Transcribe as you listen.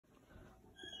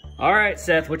All right,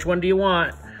 Seth, which one do you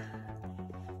want?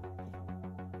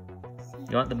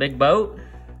 You want the big boat?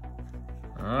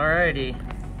 All righty.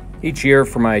 Each year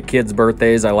for my kids'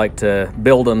 birthdays, I like to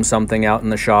build them something out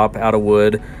in the shop, out of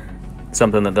wood,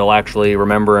 something that they'll actually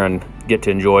remember and get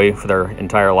to enjoy for their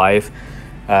entire life.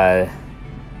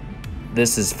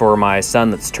 This is for my son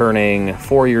that's turning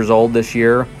 4 years old this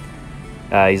year.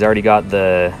 He's already got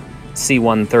the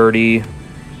C-130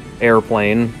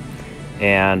 airplane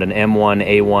and an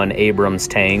M1A1 Abrams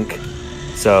tank.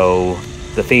 So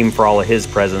the theme for all of his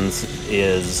presents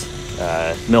is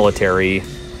military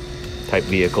type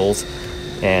vehicles.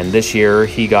 And this year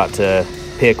he got to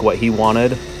pick what he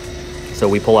wanted. So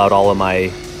we pull out all of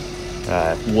my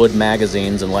wood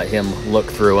magazines and let him look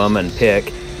through them and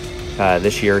pick.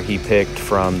 This year he picked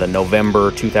from the November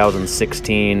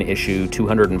 2016 issue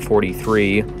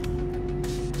 243.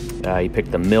 He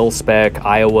picked the mil-spec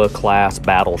Iowa class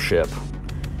Battleship.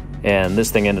 And this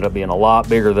thing ended up being a lot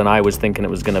bigger than I was thinking it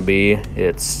was going to be.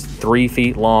 It's 3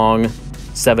 feet long,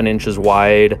 7 inches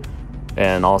wide,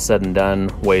 and all said and done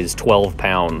weighs 12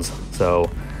 pounds. So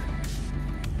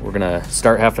we're going to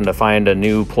start having to find a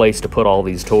new place to put all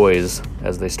these toys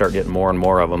as they start getting more and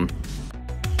more of them.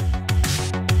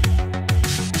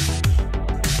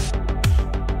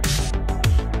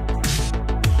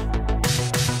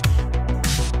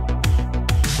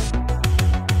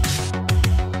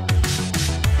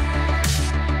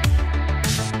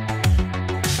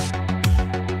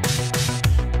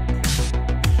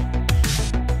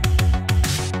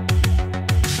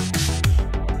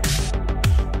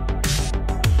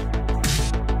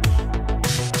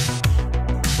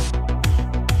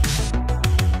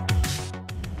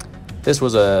 This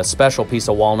was a special piece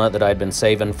of walnut that I'd been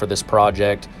saving for this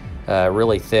project.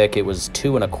 Really thick. It was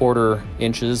 2 1/4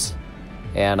 inches,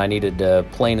 and I needed to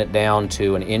plane it down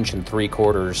to 1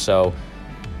 3/4 inches. So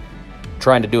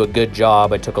trying to do a good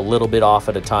job, I took a little bit off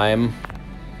at a time,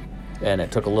 and it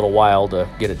took a little while to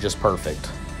get it just perfect.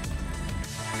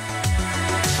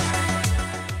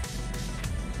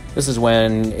 This is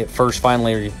when it first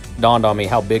finally dawned on me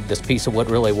how big this piece of wood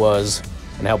really was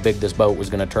and how big this boat was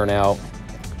going to turn out.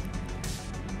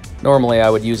 Normally I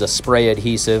would use a spray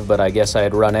adhesive, but I guess I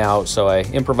had run out, so I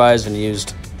improvised and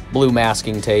used blue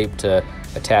masking tape to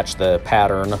attach the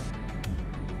pattern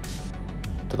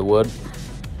to the wood.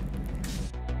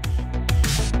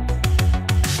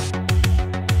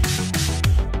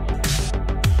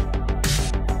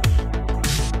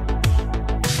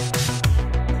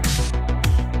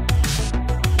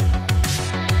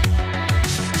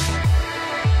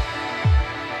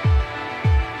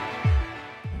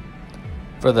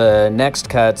 For the next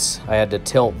cuts, I had to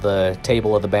tilt the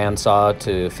table of the bandsaw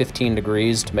to 15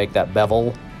 degrees to make that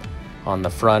bevel on the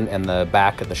front and the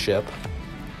back of the ship.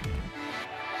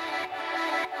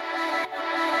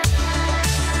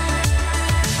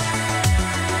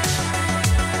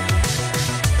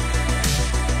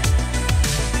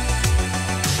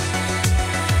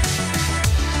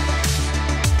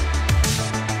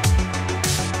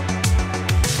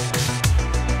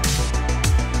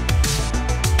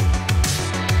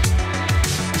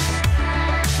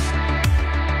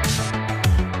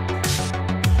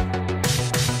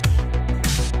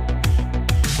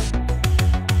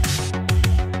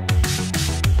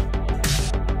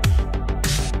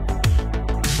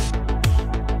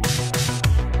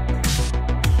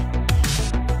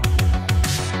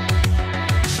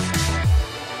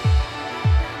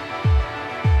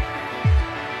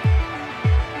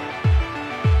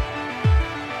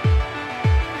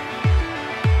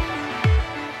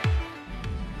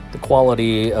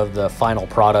 Quality of the final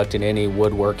product in any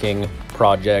woodworking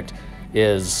project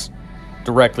is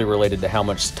directly related to how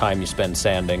much time you spend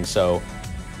sanding. So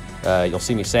you'll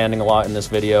see me sanding a lot in this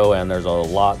video, and there's a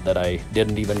lot that I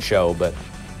didn't even show, but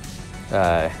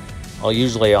I'll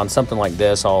usually, on something like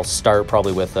this, I'll start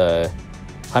probably with a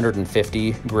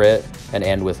 150 grit and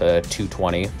end with a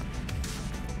 220.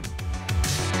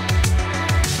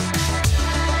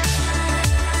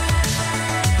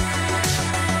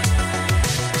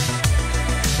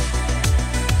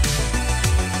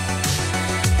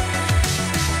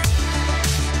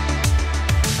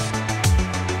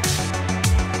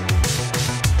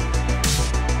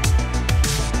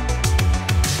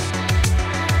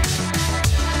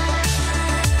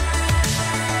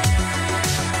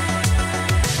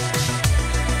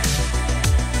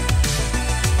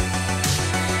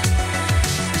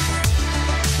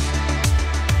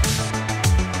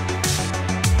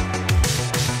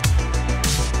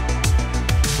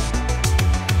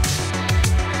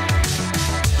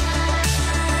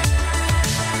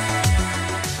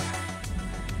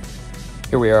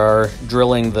 we are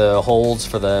drilling the holes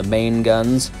for the main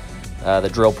guns. The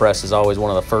drill press is always one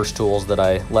of the first tools that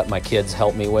I let my kids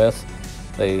help me with.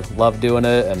 They love doing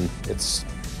it, and it's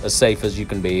as safe as you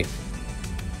can be.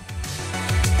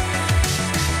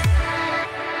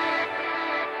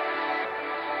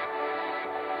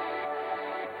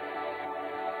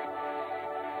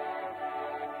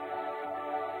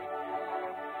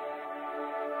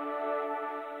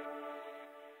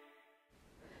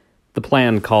 The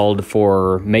plan called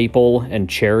for maple and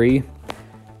cherry,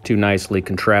 two nicely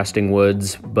contrasting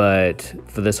woods, but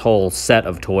for this whole set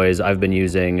of toys, I've been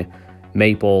using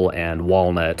maple and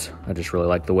walnut. I just really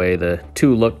like the way the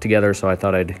two look together, so I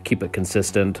thought I'd keep it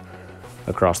consistent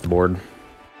across the board.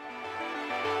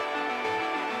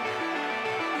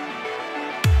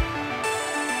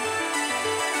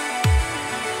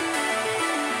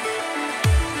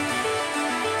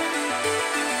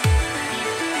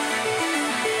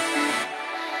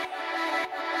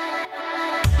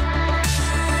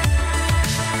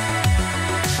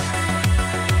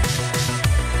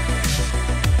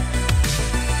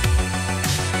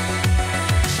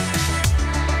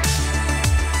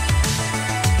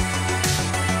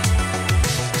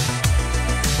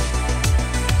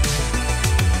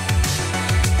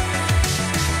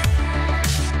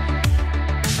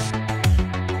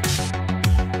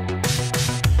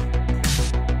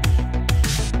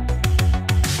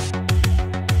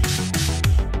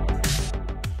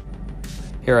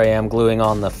 Here I am gluing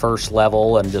on the first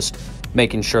level and just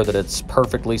making sure that it's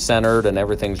perfectly centered and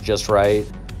everything's just right.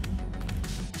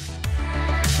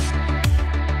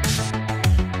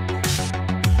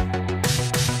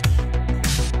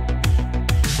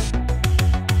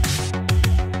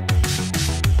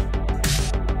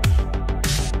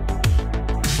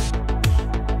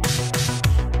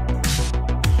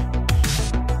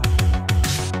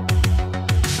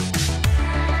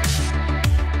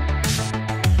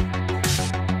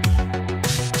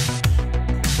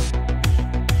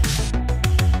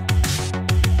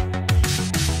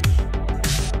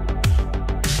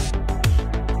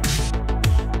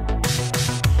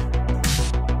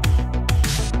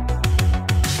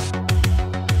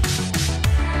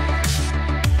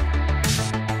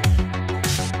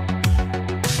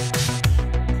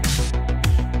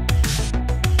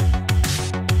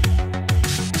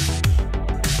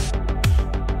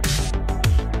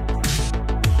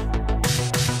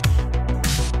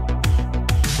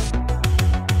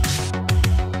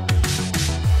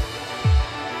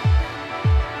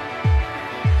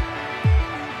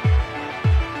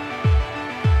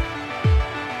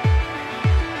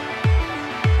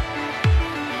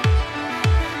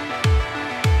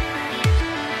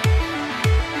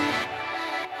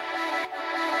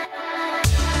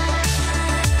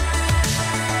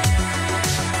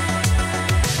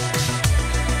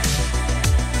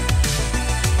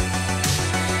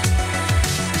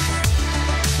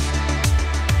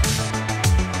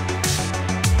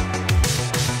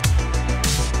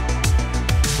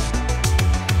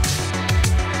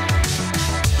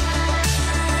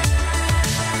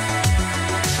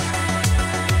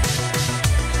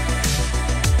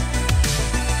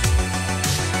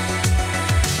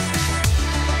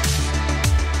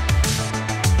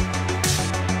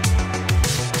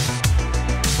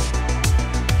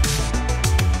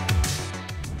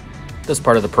 This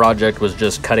part of the project was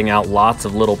just cutting out lots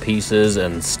of little pieces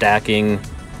and stacking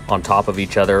on top of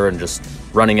each other and just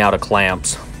running out of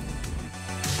clamps.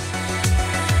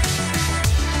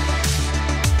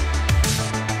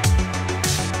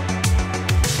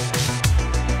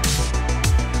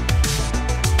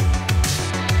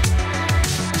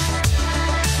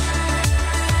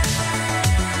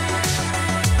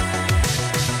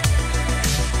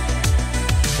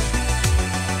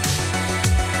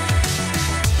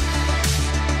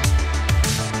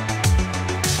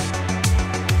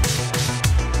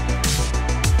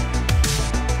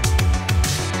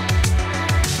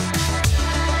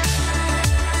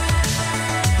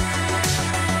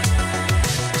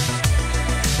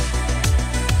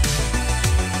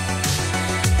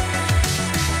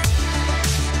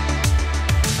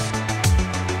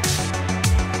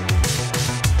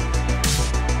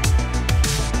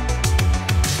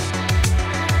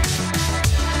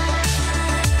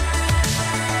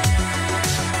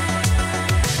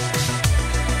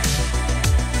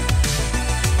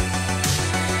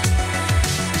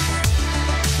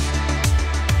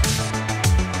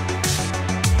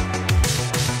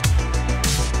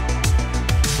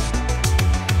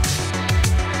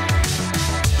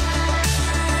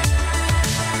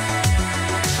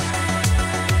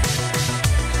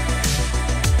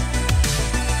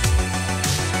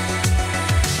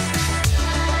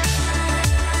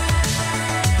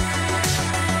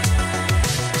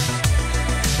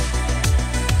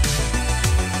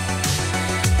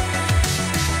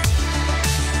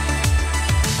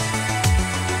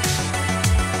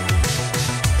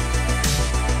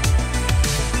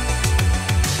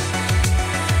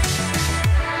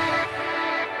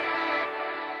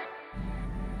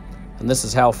 And this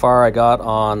is how far I got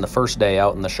on the first day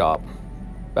out in the shop.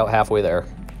 About halfway there.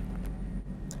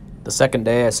 The second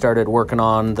day I started working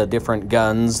on the different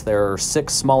guns. There are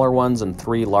 6 smaller ones and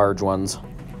 3 large ones.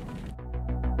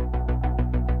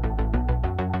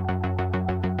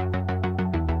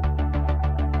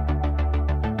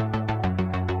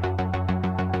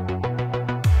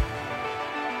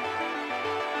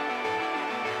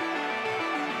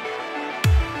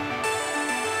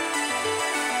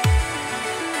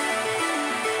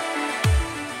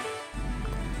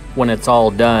 When it's all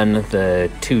done,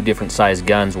 the 2 different size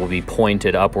guns will be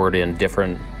pointed upward in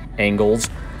different angles.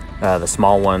 The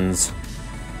small ones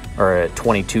are at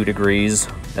 22 degrees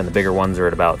and the bigger ones are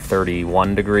at about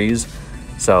 31 degrees.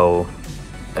 So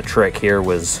a trick here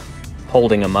was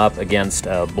holding them up against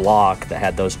a block that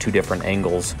had those 2 different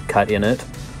angles cut in it.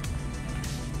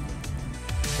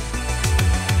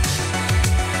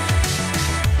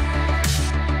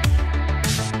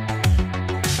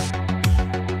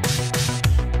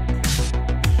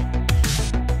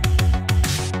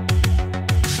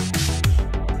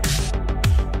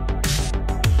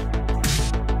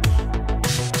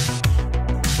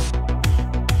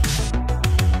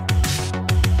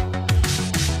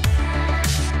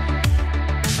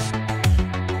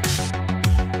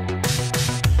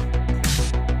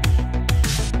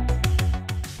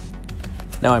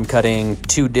 Now I'm cutting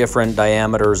 2 different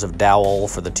diameters of dowel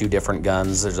for the 2 different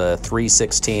guns. There's a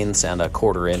 3/16 and a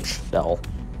 1/4 inch dowel.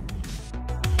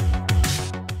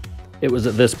 It was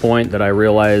at this point that I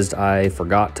realized I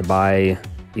forgot to buy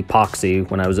epoxy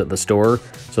when I was at the store.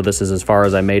 So this is as far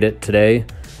as I made it today.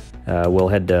 We'll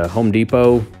head to Home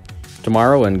Depot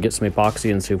tomorrow and get some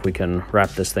epoxy and see if we can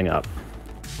wrap this thing up.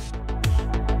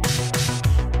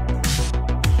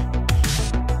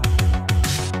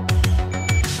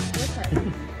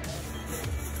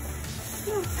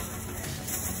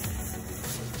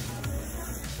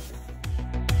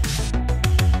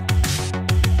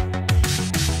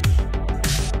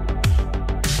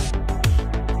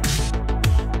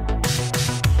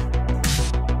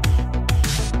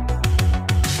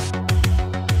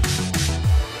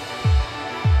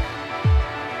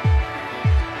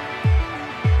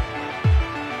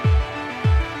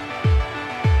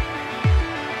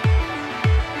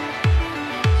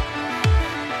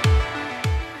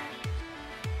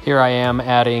 Here I am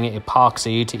adding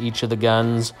epoxy to each of the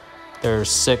guns. There's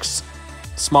 6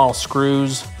 small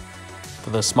screws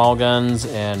for the small guns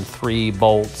and 3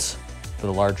 bolts for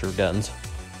the larger guns.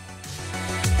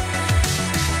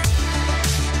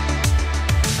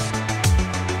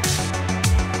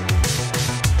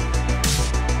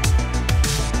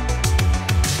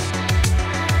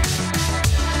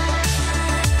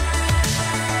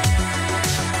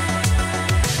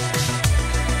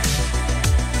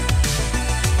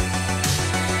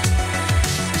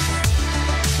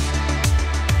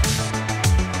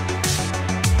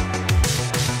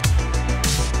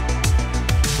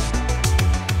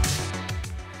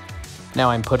 Now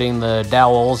I'm putting the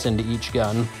dowels into each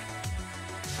gun.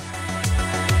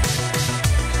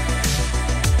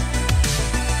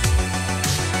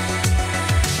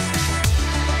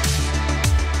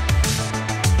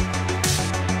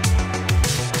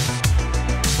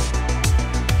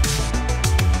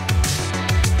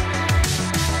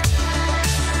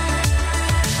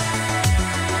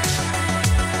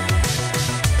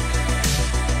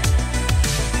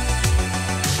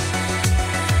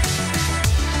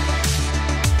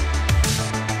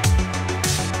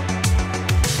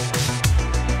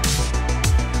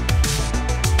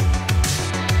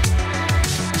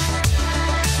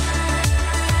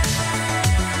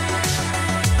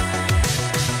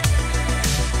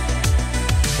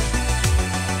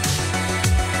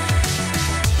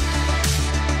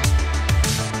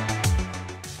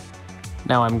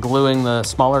 Now I'm gluing the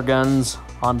smaller guns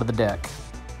onto the deck.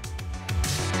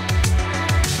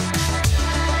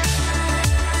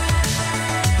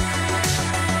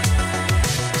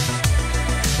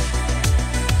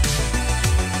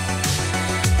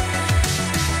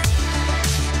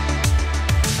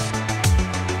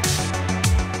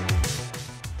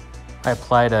 I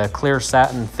applied a clear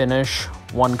satin finish,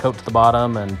 1 coat to the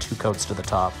bottom and 2 coats to the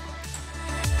top.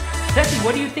 Tessie,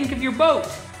 what do you think of your boat?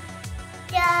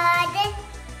 Good.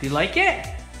 Do you like it?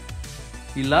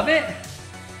 You love it?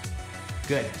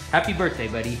 Good. Happy birthday,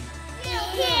 buddy.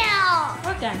 Thank you.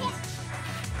 What guns?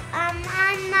 On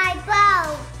my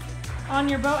boat. On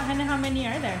your boat, Hannah, how many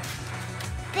are there?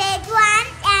 Big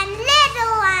ones and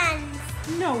little ones.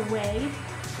 No way.